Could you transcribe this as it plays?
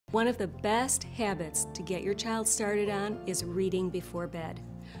One of the best habits to get your child started on is reading before bed.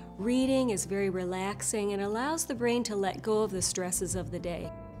 Reading is very relaxing and allows the brain to let go of the stresses of the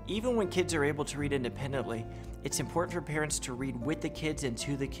day. Even when kids are able to read independently, it's important for parents to read with the kids and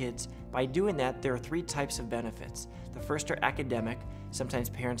to the kids. By doing that, there are 3 types of benefits. The first are academic. Sometimes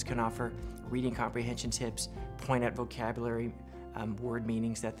parents can offer reading comprehension tips, point out vocabulary, word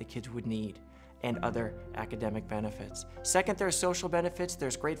meanings that the kids would need, and other academic benefits. Second, there are social benefits.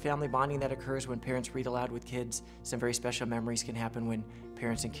 There's great family bonding that occurs when parents read aloud with kids. Some very special memories can happen when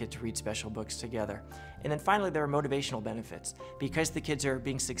parents and kids read special books together. And then finally, there are motivational benefits. Because the kids are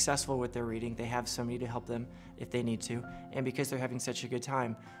being successful with their reading, they have somebody to help them if they need to. And because they're having such a good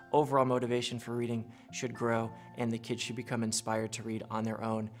time, overall motivation for reading should grow, and the kids should become inspired to read on their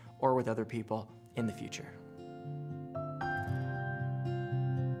own or with other people in the future.